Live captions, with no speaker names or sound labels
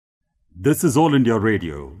This is All India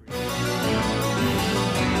Radio.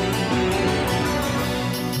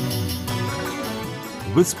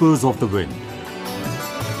 Whispers of the Wind.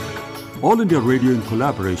 All India Radio in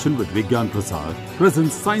collaboration with Vigyan Prasad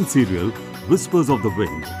presents science serial Whispers of the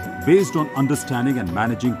Wind, based on understanding and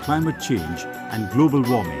managing climate change and global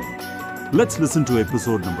warming. Let's listen to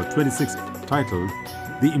episode number 26, titled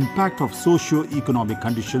The Impact of Socio-Economic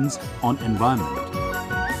Conditions on Environment.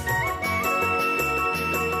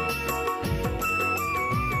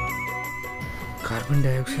 Carbon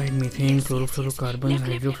dioxide, methane, chlorofluorocarbons,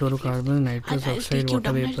 hydrofluorocarbons, nitrous oxide,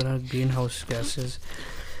 water vapor are greenhouse gases.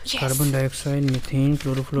 Yes. Carbon dioxide, methane,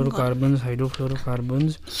 chlorofluorocarbons,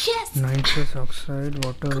 hydrofluorocarbons, nitrous oxide,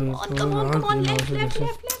 water vapor Come are on, greenhouse left.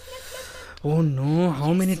 gases. Oh no,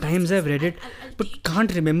 how many times I've read it but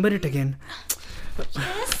can't remember it again.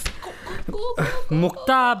 Yes. Go.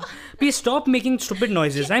 Mukta, please stop making stupid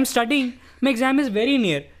noises. I'm studying. My exam is very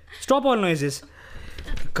near. Stop all noises.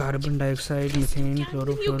 Carbon dioxide, methane,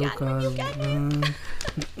 chlorofluorocarbon.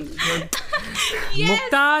 Yes.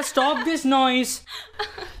 Mukta, stop this noise.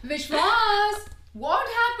 Vishwas, what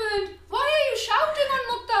happened? Why are you shouting on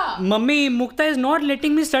Mukta? Mummy, Mukta is not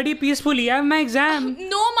letting me study peacefully. I have my exam.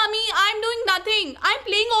 No, mummy, I'm doing nothing. I'm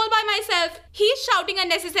playing all by myself. He's shouting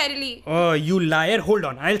unnecessarily. Oh, you liar. Hold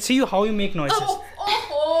on. I'll see you how you make noises.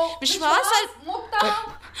 Vishwas, Mukta.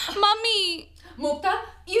 Mummy. Mukta,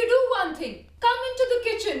 you do one thing. Come into the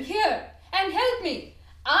kitchen here and help me.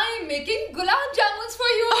 I am making gulab jamuns for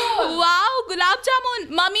you all. Wow, gulab jamun.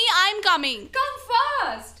 Mummy, I'm coming. Come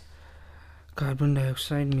fast. Carbon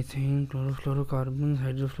dioxide, methane, chlorofluorocarbons,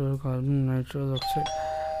 hydrofluorocarbons, nitrous oxide.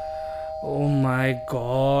 Oh my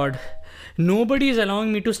god. Nobody is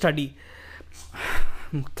allowing me to study.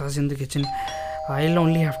 Mukta's in the kitchen. I'll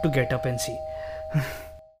only have to get up and see.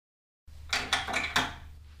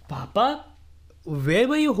 Papa, where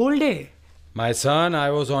were you whole day? My son, I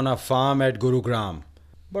was on a farm at Gurugram.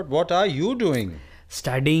 But what are you doing?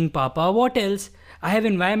 Studying, Papa. What else? I have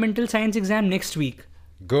environmental science exam next week.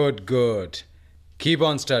 Good. Keep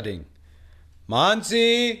on studying.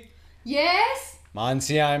 Mansi! Yes?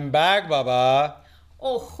 Mansi, I'm back, Baba.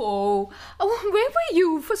 Oh, where were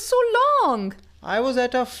you for so long? I was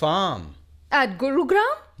at a farm. At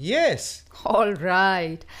Gurugram? Yes. All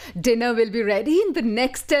right. Dinner will be ready in the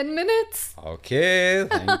next 10 minutes. Okay,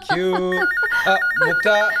 thank you.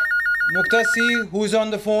 Mukta, see who's on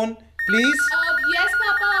the phone, please? Yes,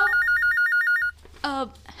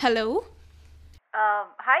 Papa. Hello?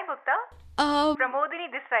 Hi Mukta. Uh, Pramodini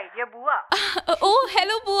this side, your Bua. oh,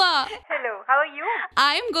 hello, Bua. Hello, how are you?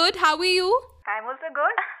 I'm good. How are you? I'm also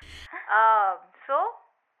good. So,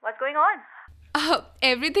 what's going on?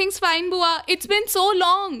 Everything's fine, Bua. It's been so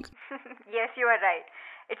long. Yes, you are right.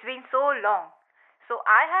 It's been so long. So,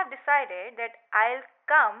 I have decided that I'll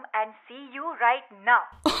come and see you right now.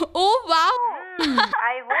 Oh, wow.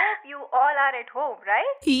 I hope you all are at home,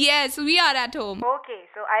 right? Yes, we are at home. Okay,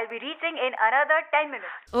 so I'll be reaching in another 10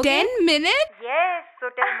 minutes. 10 minutes? Yes, so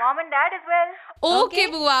tell mom and dad as well. Okay,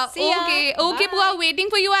 Bua. See ya. Okay, Bua. Waiting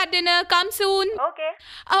for you at dinner. Come soon. Okay.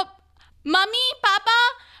 Mummy, Papa,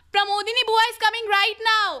 Pramodini Bua is coming right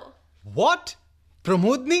now. What?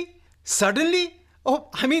 Pramodni? Suddenly? Oh,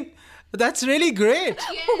 that's really great.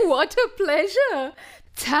 What a pleasure.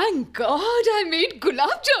 Thank God I made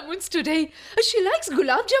gulab jamuns today. She likes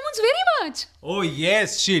gulab jamuns very much. Oh,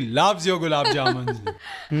 yes, she loves your gulab jamuns.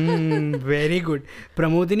 Very good.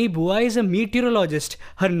 Pramodini Bua is a meteorologist.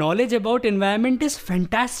 Her knowledge about environment is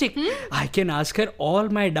fantastic. I can ask her all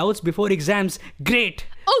my doubts before exams. Great.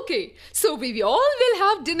 Okay, so we all will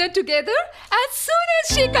have dinner together as soon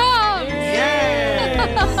as she comes.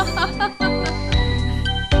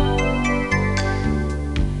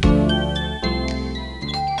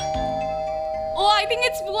 Oh, I think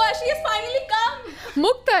it's Bua. She has finally come.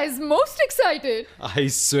 Mukta is most excited. I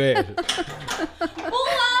swear.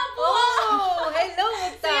 Bua. Oh, hello,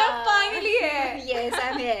 Mukta. So you're finally here. Yes,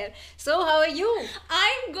 I'm here. So, how are you?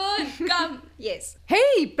 I'm good. Come. Yes,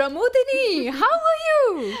 Hey, Pramodini, how are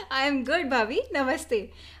you? I'm good, Bhabhi.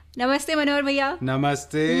 Namaste. Namaste, Manohar Bhaiya.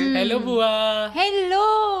 Namaste. Hello, Bua.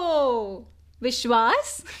 Hello.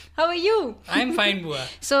 Vishwas, how are you? I'm fine, Bua.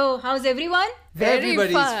 So, how's everyone?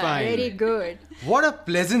 Everybody's fine. Very good. What a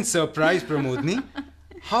pleasant surprise, Pramodni.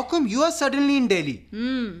 How come you are suddenly in Delhi?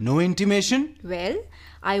 No intimation? Well,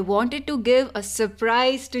 I wanted to give a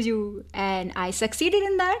surprise to you and I succeeded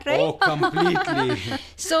in that, right? Oh, completely.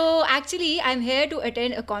 So, actually, I'm here to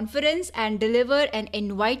attend a conference and deliver an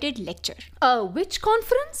invited lecture. Which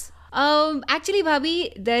conference? Actually,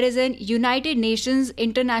 Bhabhi, there is an United Nations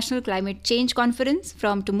International Climate Change Conference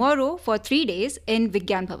from tomorrow for 3 days in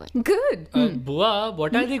Vigyan Bhavan. Good. Bua,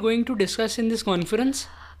 what are they going to discuss in this conference?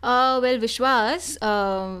 Well, Vishwas,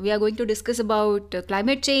 we are going to discuss about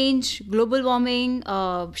climate change, global warming,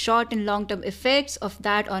 short and long-term effects of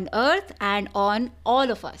that on Earth and on all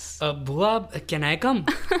of us. Bua, can I come?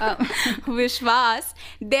 Vishwas,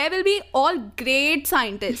 there will be all great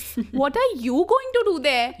scientists. What are you going to do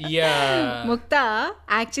there? Yeah. Mukta,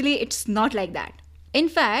 actually, it's not like that. In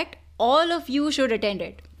fact, all of you should attend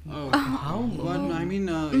it. How?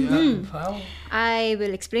 I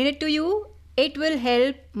will explain it to you. It will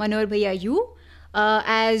help Manohar Bhaiya you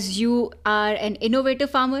as you are an innovative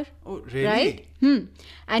farmer. Oh, really? Right?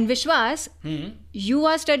 And Vishwas, you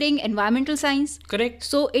are studying environmental science. Correct.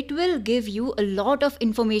 So it will give you a lot of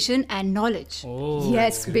information and knowledge. Oh.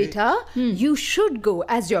 Yes, beta. You should go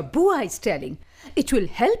as your Bua is telling. It will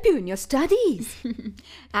help you in your studies.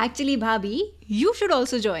 Actually, Bhabhi, you should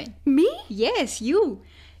also join. Me? Yes, you.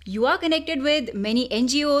 You are connected with many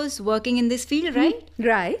NGOs working in this field, right?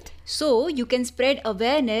 Right. So you can spread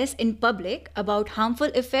awareness in public about harmful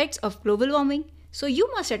effects of global warming. So you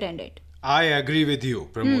must attend it. I agree with you,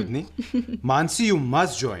 Pramodni. Mansi, you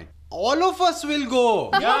must join. All of us will go.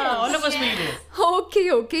 Yeah, all of us will go.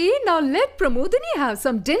 Okay. Now let Pramodini have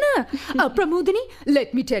some dinner. Pramodini,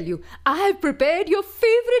 let me tell you, I have prepared your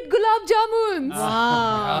favorite gulab jamuns.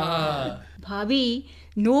 Wow. Bhabhi,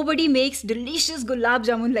 nobody makes delicious gulab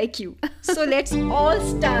jamun like you. So let's all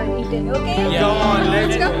start eating, okay? Yeah. Come on,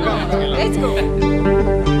 let's go. Come. Let's go.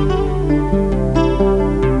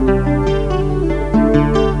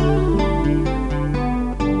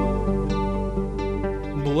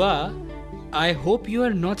 Bua, I hope you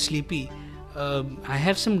are not sleepy. I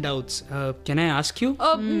have some doubts. Can I ask you?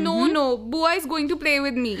 No. Bua is going to play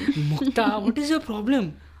with me. Mukta, what is your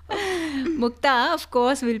problem? Mukta, of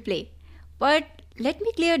course, will play. But let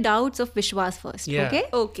me clear doubts of Vishwas first, Yeah. okay?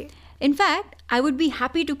 Okay. In fact, I would be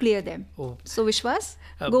happy to clear them. Oh. So, Vishwas,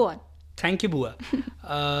 go on. Thank you, Bua.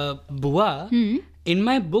 Bua, in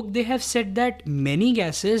my book, they have said that many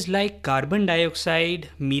gases like carbon dioxide,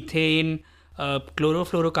 methane,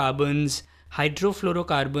 chlorofluorocarbons,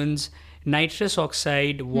 hydrofluorocarbons, nitrous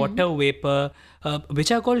oxide, water vapor,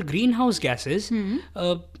 which are called greenhouse gases,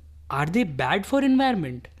 are they bad for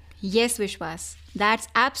environment? Yes, Vishwas, that's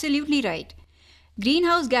absolutely right.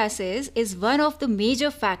 Greenhouse gases is one of the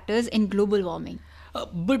major factors in global warming.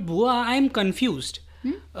 But Bua, I am confused.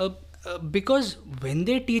 Because when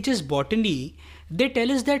they teach us botany, they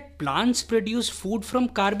tell us that plants produce food from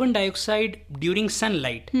carbon dioxide during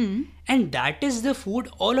sunlight. And that is the food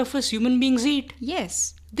all of us human beings eat.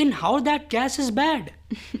 Yes. Then how that gas is bad?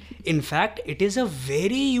 In fact, it is a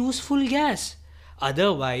very useful gas.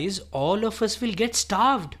 Otherwise, all of us will get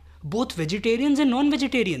starved. Both vegetarians and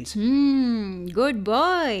non-vegetarians. Good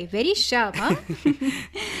boy. Very sharp, huh?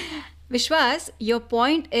 Vishwas, your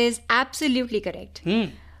point is absolutely correct.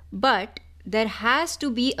 But there has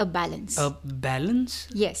to be a balance. A balance?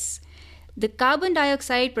 Yes. The carbon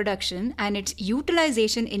dioxide production and its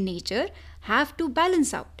utilization in nature have to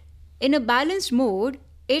balance out. In a balanced mode,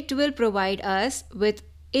 it will provide us with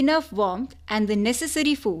enough warmth and the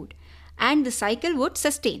necessary food, and the cycle would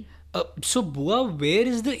sustain. So Bua, where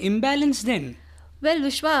is the imbalance then? Well,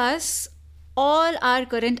 Vishwas, all our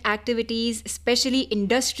current activities, especially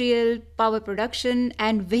industrial, power production,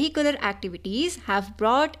 and vehicular activities, have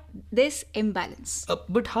brought this imbalance.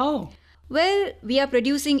 But how? Well, we are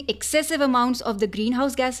producing excessive amounts of the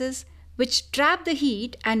greenhouse gases, which trap the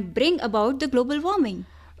heat and bring about the global warming.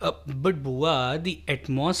 But Bua, the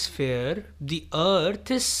atmosphere, the earth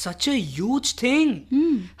is such a huge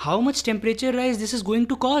thing. How much temperature rise this is going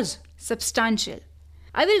to cause? Substantial.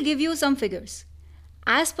 I will give you some figures.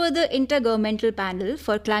 As per the Intergovernmental Panel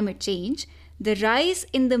for Climate Change, the rise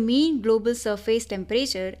in the mean global surface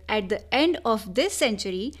temperature at the end of this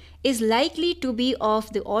century is likely to be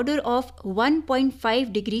of the order of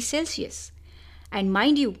 1.5 degrees Celsius. And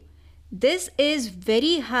mind you, this is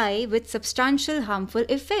very high with substantial harmful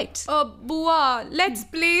effects. Bua, let's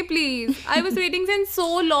play, please. I was waiting since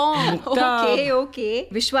so long. Okay.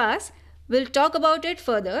 Vishwas, we'll talk about it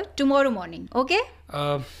further tomorrow morning, okay?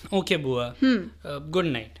 Okay, Bua. Good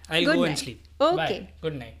night. I'll Good go and night. sleep. Okay. Bye.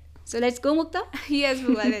 Good night. So let's go, Mukta. Yes,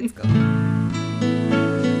 Bua, let's go.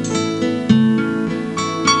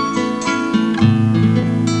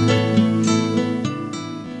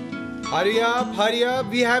 Hurry up.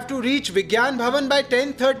 We have to reach Vigyan Bhavan by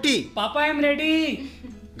 10:30. Papa, I'm ready.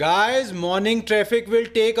 Guys, morning traffic will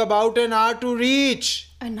take about an hour to reach.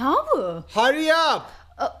 An hour? Hurry up.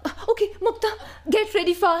 Okay, Mukta, get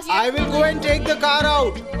ready fast. I will go and take the car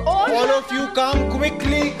out. All of you come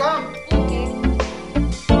quickly, come.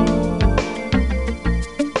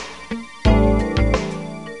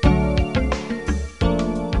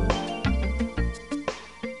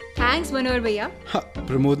 Thanks, Manohar Bhaiya.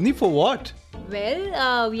 Pramodni, for what?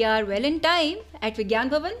 Well, we are well in time at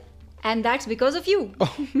Vigyan Bhavan, and that's because of you.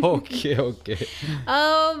 Okay.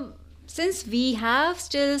 Since we have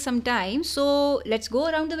still some time, so let's go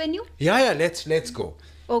around the venue. Yeah, let's go.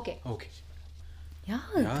 Okay. Yeah,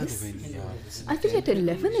 the this, venue, yeah. I think at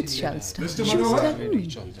 11 it shall start. Mr. Manohar?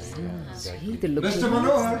 See, the look. Mr.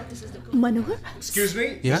 Manohar? Manohar? Excuse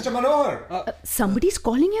me? Yeah? Mr. Manohar? Somebody's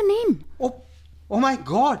calling your name. Oh my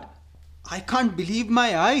God. I can't believe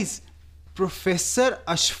my eyes. Professor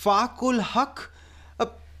Ashfaqul Haq.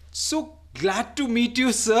 So glad to meet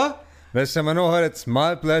you, sir. Mr. Manohar, it's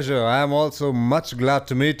my pleasure. I am also much glad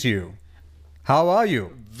to meet you. How are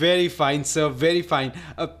you? Very fine, sir. Very fine.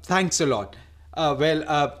 Thanks a lot.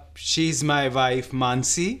 She's my wife,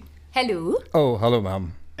 Mansi. Hello. Oh, hello,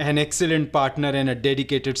 ma'am. An excellent partner and a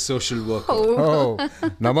dedicated social worker. Oh,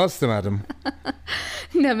 namaste, madam.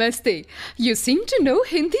 Namaste. You seem to know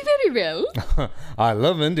Hindi very well. I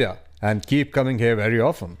love India and keep coming here very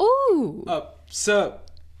often. Oh. Sir,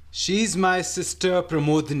 she's my sister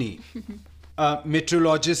Pramodni, a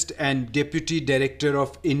meteorologist and deputy director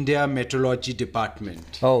of India Meteorology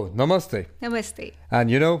Department. Oh, namaste. Namaste.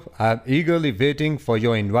 And you know, I'm eagerly waiting for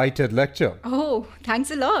your invited lecture. Oh,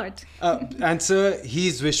 thanks a lot. And sir,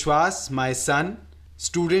 he's Vishwas, my son,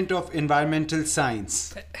 student of environmental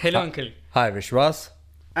science. Hello, uncle. Hi, Vishwas.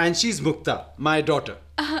 And she's Mukta, my daughter.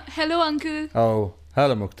 Hello, uncle. Oh,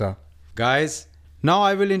 hello, Mukta. Guys, now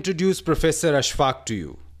I will introduce Professor Ashfaq to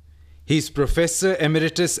you. He's Professor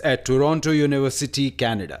Emeritus at Toronto University,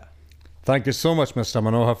 Canada. Thank you so much, Mr.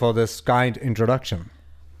 Manohar, for this kind introduction.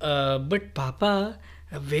 But Papa,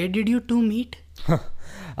 where did you two meet?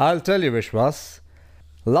 I'll tell you, Vishwas.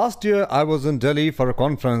 Last year, I was in Delhi for a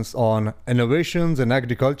conference on innovations in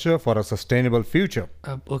agriculture for a sustainable future.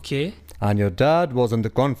 Okay. And your dad was in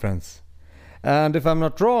the conference. And if I'm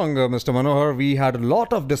not wrong, Mr. Manohar, we had a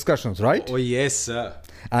lot of discussions, right? Oh, yes, sir.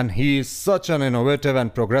 And he is such an innovative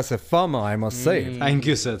and progressive farmer, I must say. Thank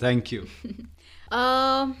you, sir. Thank you.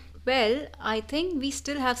 Well, I think we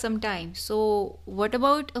still have some time. So, what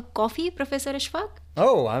about a coffee, Professor Ashfaq?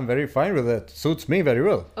 Oh, I'm very fine with it. Suits me very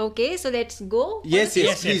well. Okay, so let's go. Yes,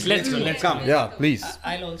 please. let's go. Come. Yeah, please.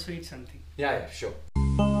 I'll also eat something. Yeah, sure.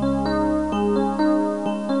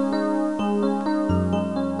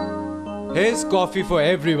 Here's coffee for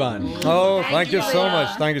everyone. Oh, thank you so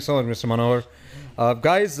much. Thank you so much, Mr. Manohar.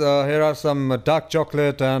 Guys, here are some dark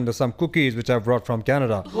chocolate and some cookies which I've brought from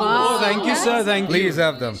Canada. Oh, thank you, sir. Thank you. Please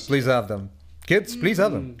have them. Please have them. Kids, please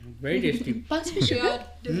have them. Very tasty. Pass me sugar.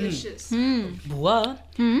 Delicious. Bua,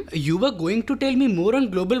 you were going to tell me more on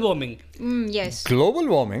global warming. Yes. Global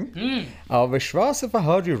warming? Vishwas, if I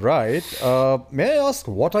heard you right, may I ask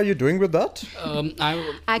what are you doing with that?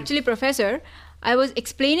 Actually, Professor, I was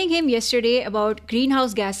explaining him yesterday about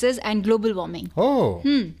greenhouse gases and global warming. Oh.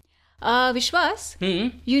 Vishwas,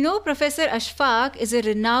 you know Professor Ashfaq is a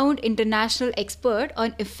renowned international expert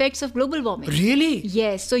on effects of global warming. Really?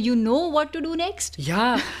 Yes, so you know what to do next?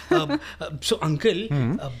 Yeah. So, uncle,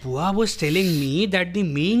 Bua was telling me that the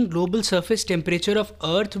mean global surface temperature of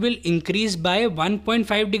Earth will increase by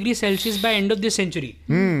 1.5 degrees Celsius by end of this century.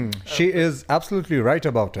 She is absolutely right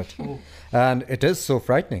about it. And it is so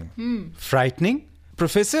frightening. Frightening?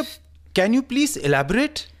 Professor, can you please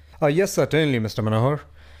elaborate? Yes, certainly, Mr. Manohar.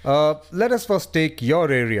 Let us first take your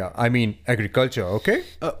area, I mean agriculture, okay?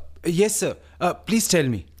 Yes, sir. Please tell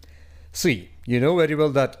me. See, you know very well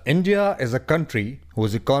that India is a country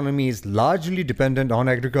whose economy is largely dependent on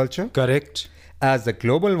agriculture. Correct. As the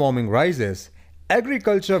global warming rises,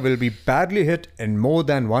 agriculture will be badly hit in more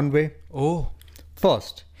than one way. Oh.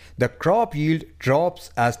 First, the crop yield drops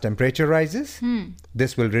as temperature rises.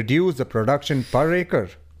 This will reduce the production per acre.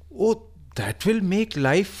 Oh, that will make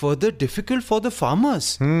life further difficult for the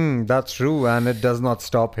farmers. That's true, and it does not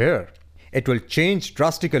stop here. It will change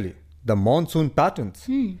drastically the monsoon patterns.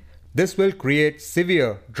 This will create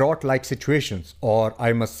severe drought-like situations, or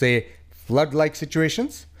I must say flood-like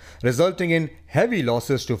situations, resulting in heavy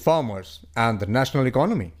losses to farmers and the national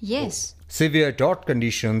economy. Yes. Severe drought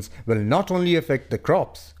conditions will not only affect the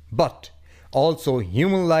crops, but also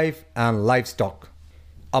human life and livestock.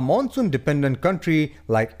 A monsoon-dependent country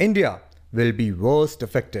like India will be worst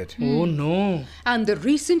affected. Oh no. And the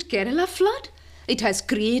recent Kerala flood? It has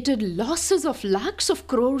created losses of lakhs of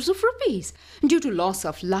crores of rupees due to loss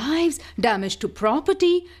of lives, damage to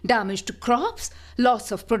property, damage to crops,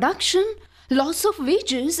 loss of production, loss of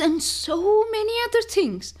wages, and so many other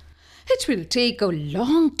things. It will take a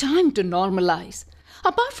long time to normalize.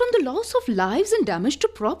 Apart from the loss of lives and damage to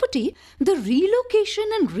property, the relocation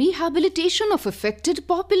and rehabilitation of affected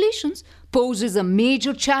populations poses a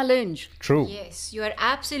major challenge. True. Yes, you are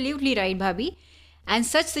absolutely right, Bhabhi. And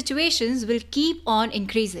such situations will keep on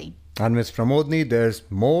increasing. And Miss Pramodni, there's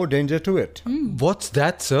more danger to it. What's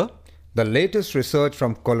that, sir? The latest research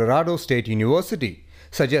from Colorado State University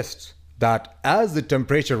suggests that as the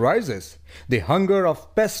temperature rises, the hunger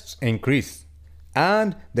of pests increase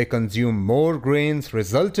and they consume more grains,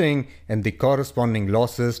 resulting in the corresponding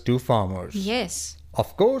losses to farmers. Yes.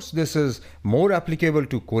 Of course, this is more applicable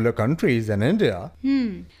to cooler countries than India.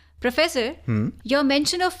 Professor, your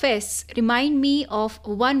mention of pests remind me of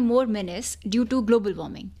one more menace due to global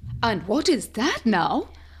warming. And what is that now?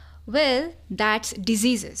 Well, that's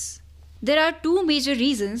diseases. There are two major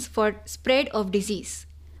reasons for spread of disease.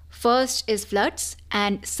 First is floods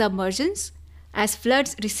and submergence. As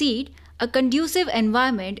floods recede, a conducive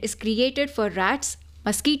environment is created for rats,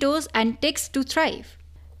 mosquitoes, and ticks to thrive.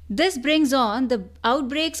 This brings on the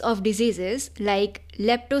outbreaks of diseases like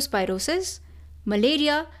leptospirosis,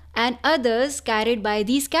 malaria, and others carried by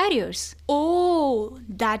these carriers. Oh,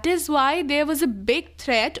 that is why there was a big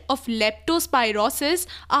threat of leptospirosis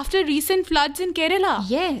after recent floods in Kerala.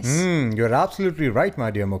 Yes. You're absolutely right,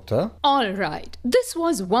 my dear Mukta. All right, this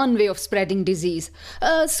was one way of spreading disease.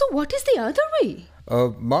 So what is the other way?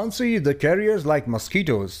 Mansi, the carriers like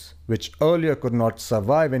mosquitoes, which earlier could not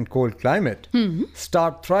survive in cold climate,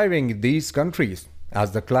 start thriving in these countries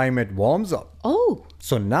as the climate warms up. Oh,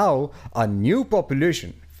 So now a new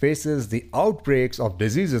population faces the outbreaks of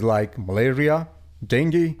diseases like malaria,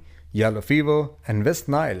 dengue, yellow fever, and West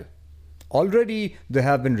Nile. Already there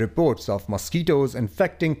have been reports of mosquitoes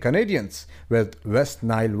infecting Canadians with West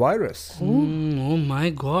Nile virus. Oh my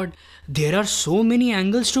god, there are so many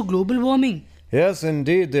angles to global warming. Yes,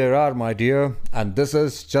 indeed there are, my dear, and this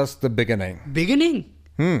is just the beginning. Beginning?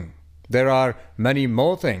 There are many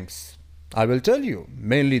more things. I will tell you,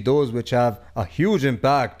 mainly those which have a huge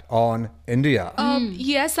impact on India.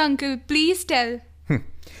 Yes, uncle, please tell.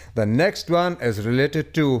 The next one is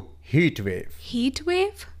related to heat wave. Heat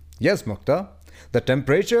wave? Yes, Mukta. The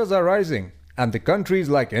temperatures are rising and the countries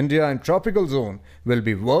like India and tropical zone will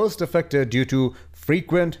be worst affected due to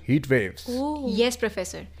frequent heat waves. Yes,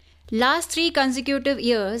 Professor. Last 3 consecutive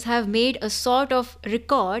years have made a sort of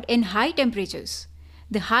record in high temperatures.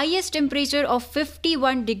 The highest temperature of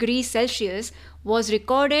 51 degrees Celsius was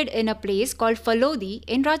recorded in a place called Falodi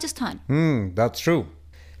in Rajasthan. That's true.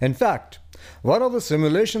 In fact, one of the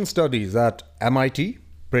simulation studies at MIT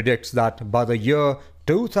predicts that by the year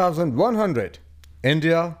 2100,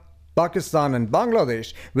 India, Pakistan and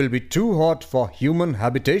Bangladesh will be too hot for human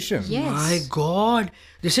habitation. Yes. My god,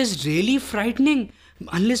 this is really frightening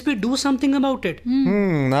unless we do something about it.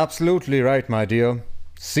 Absolutely right, my dear.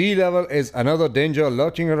 Sea level is another danger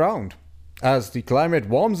lurking around. As the climate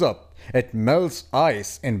warms up, it melts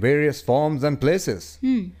ice in various forms and places.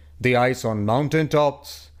 The ice on mountain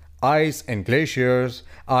tops, ice in glaciers,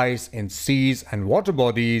 ice in seas and water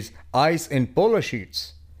bodies, ice in polar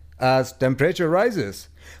sheets. As temperature rises,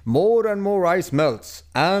 more and more ice melts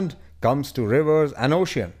and comes to rivers and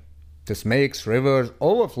ocean. This makes rivers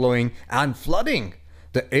overflowing and flooding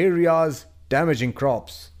the areas, damaging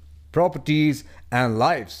crops, properties and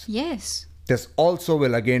lives. Yes. This also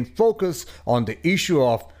will again focus on the issue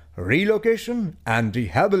of relocation and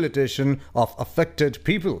rehabilitation of affected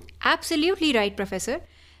people. Absolutely right, Professor.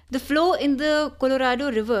 The flow in the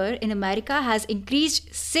Colorado River in America has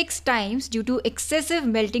increased 6 times due to excessive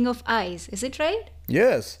melting of ice. Is it right?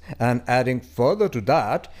 Yes, and adding further to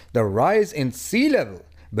that, the rise in sea level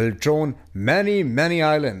will drown many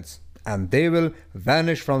islands and they will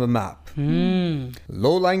vanish from the map.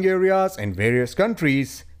 Low-lying areas in various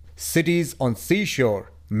countries, cities on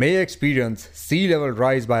seashore may experience sea level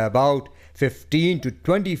rise by about 15 to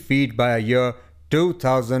 20 feet by a year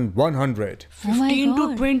 2100. 15 to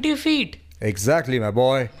God. 20 feet. Exactly, my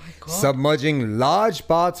boy. Submerging large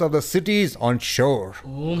parts of the cities on shore.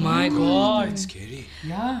 Oh my god. It's scary.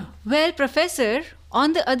 Yeah. Well, Professor,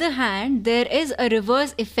 on the other hand, there is a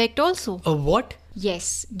reverse effect also. A what?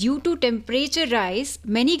 Yes, due to temperature rise,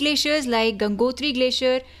 many glaciers like Gangotri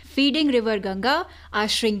Glacier feeding river Ganga are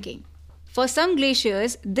shrinking. For some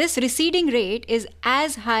glaciers, this receding rate is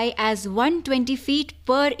as high as 120 feet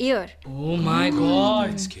per year. Oh my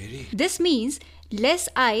god. It's scary. This means less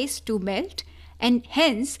ice to melt and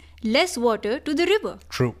hence less water to the river.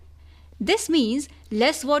 True. This means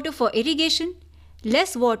less water for irrigation,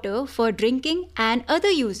 less water for drinking and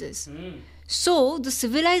other uses. So, the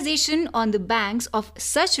civilization on the banks of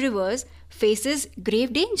such rivers faces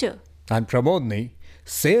grave danger. And Pramodni,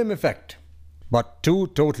 same effect, but two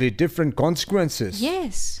totally different consequences.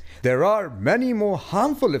 Yes. There are many more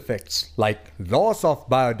harmful effects like loss of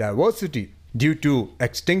biodiversity due to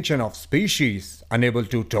extinction of species unable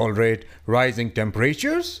to tolerate rising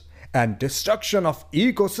temperatures and destruction of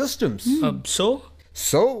ecosystems.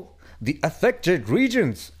 So, the affected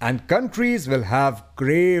regions and countries will have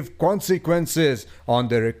grave consequences on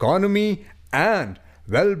their economy and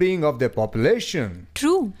well-being of their population.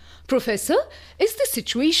 True. Professor, is the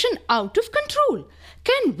situation out of control?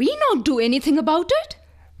 Can we not do anything about it?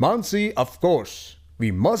 Mansi, of course,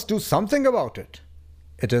 we must do something about it.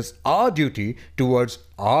 It is our duty towards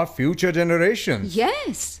our future generations.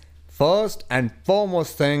 Yes. First and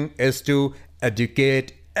foremost thing is to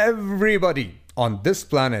educate everybody on this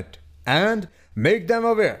planet and make them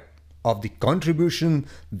aware of the contribution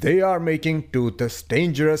they are making to this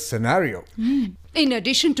dangerous scenario. In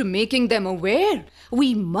addition to making them aware,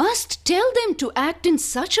 we must tell them to act in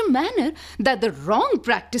such a manner that the wrong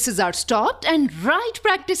practices are stopped and right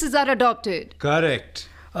practices are adopted. Correct.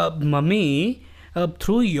 Mummy,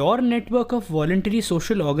 through your network of voluntary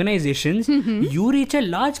social organizations, you reach a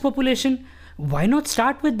large population. Why not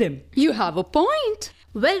start with them? You have a point.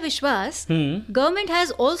 Well, Vishwas, government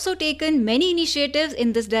has also taken many initiatives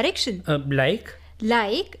in this direction.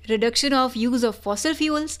 Like reduction of use of fossil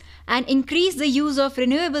fuels and increase the use of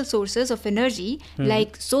renewable sources of energy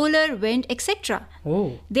like solar, wind, etc.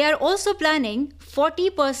 They are also planning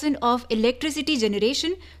 40% of electricity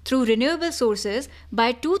generation through renewable sources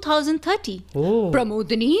by 2030.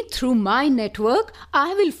 Pramodini, through my network,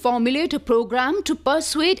 I will formulate a program to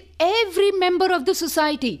persuade every member of the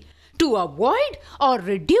society to avoid or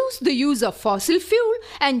reduce the use of fossil fuel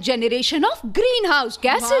and generation of greenhouse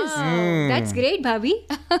gases. Wow, that's great, Bhabhi.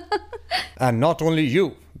 And not only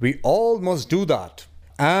you, we all must do that.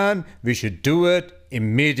 And we should do it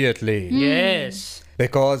immediately. Yes.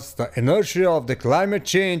 Because the inertia of the climate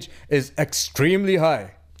change is extremely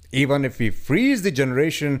high. Even if we freeze the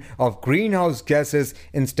generation of greenhouse gases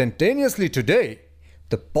instantaneously today,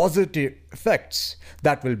 the positive effects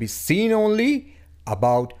that will be seen only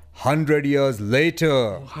about 100 years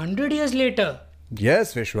later. 100 years later?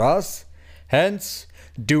 Yes, Vishwas. Hence,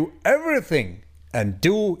 do everything and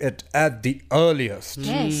do it at the earliest.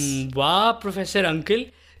 Yes. Wow, Professor Uncle.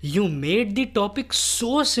 You made the topic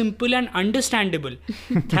so simple and understandable.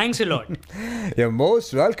 Thanks a lot. You're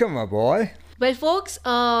most welcome, my boy. Well, folks,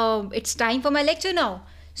 it's time for my lecture now.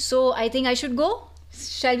 So I think I should go.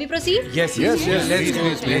 Shall we proceed? Yes. Let's go.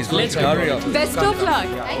 Let's hurry up. Best of luck.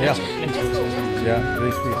 Yeah. Yeah,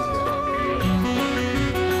 please.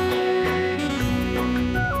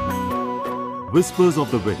 Whispers of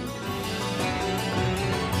the Wind.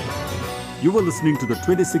 You were listening to the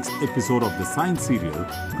 26th episode of the science serial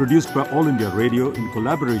produced by All India Radio in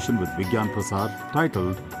collaboration with Vigyan Prasar,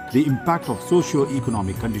 titled The Impact of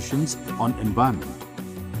Socio-Economic Conditions on Environment.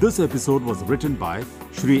 This episode was written by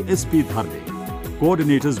Shri S.P. Dharde.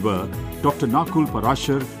 Coordinators were Dr. Nakul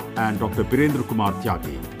Parashar and Dr. Birendra Kumar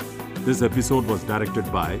Tyagi. This episode was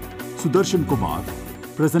directed by Sudarshan Kumar,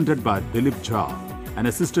 presented by Dilip Jha, and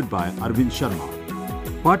assisted by Arvind Sharma.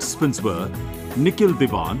 Participants were Nikhil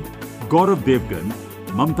Diwan, Gaurav Devgan,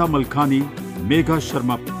 Mamta Malkhani, Megha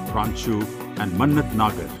Sharma Pranchu, and Mannat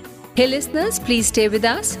Nagar. Hey listeners, please stay with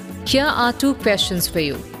us. Here are 2 questions for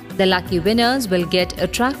you. The lucky winners will get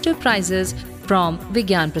attractive prizes from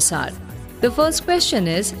Vigyan Prasar. The first question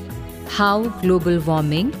is, how global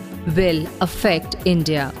warming will affect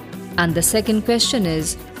India? And the second question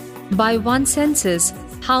is, by one census,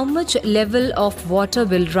 how much level of water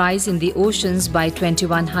will rise in the oceans by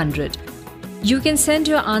 2100? You can send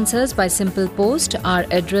your answers by simple post. Our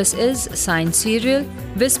address is Science Serial,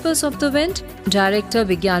 Whispers of the Wind, Director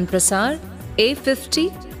Vigyan Prasar,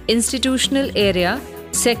 A50, Institutional Area,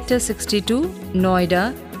 Sector 62,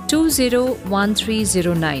 Noida,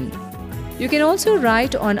 201309. You can also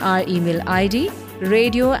write on our email ID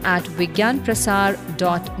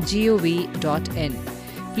radio@vigyanprasar.gov.in.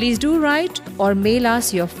 Please do write or mail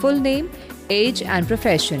us your full name, age and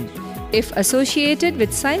profession. If associated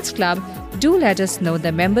with Science Club, do let us know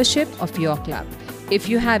the membership of your club. If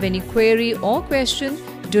you have any query or question,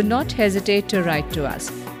 do not hesitate to write to us.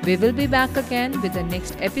 We will be back again with the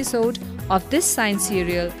next episode of this science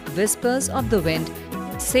serial, Whispers of the Wind,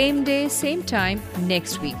 same day, same time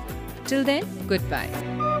next week. Till then, goodbye.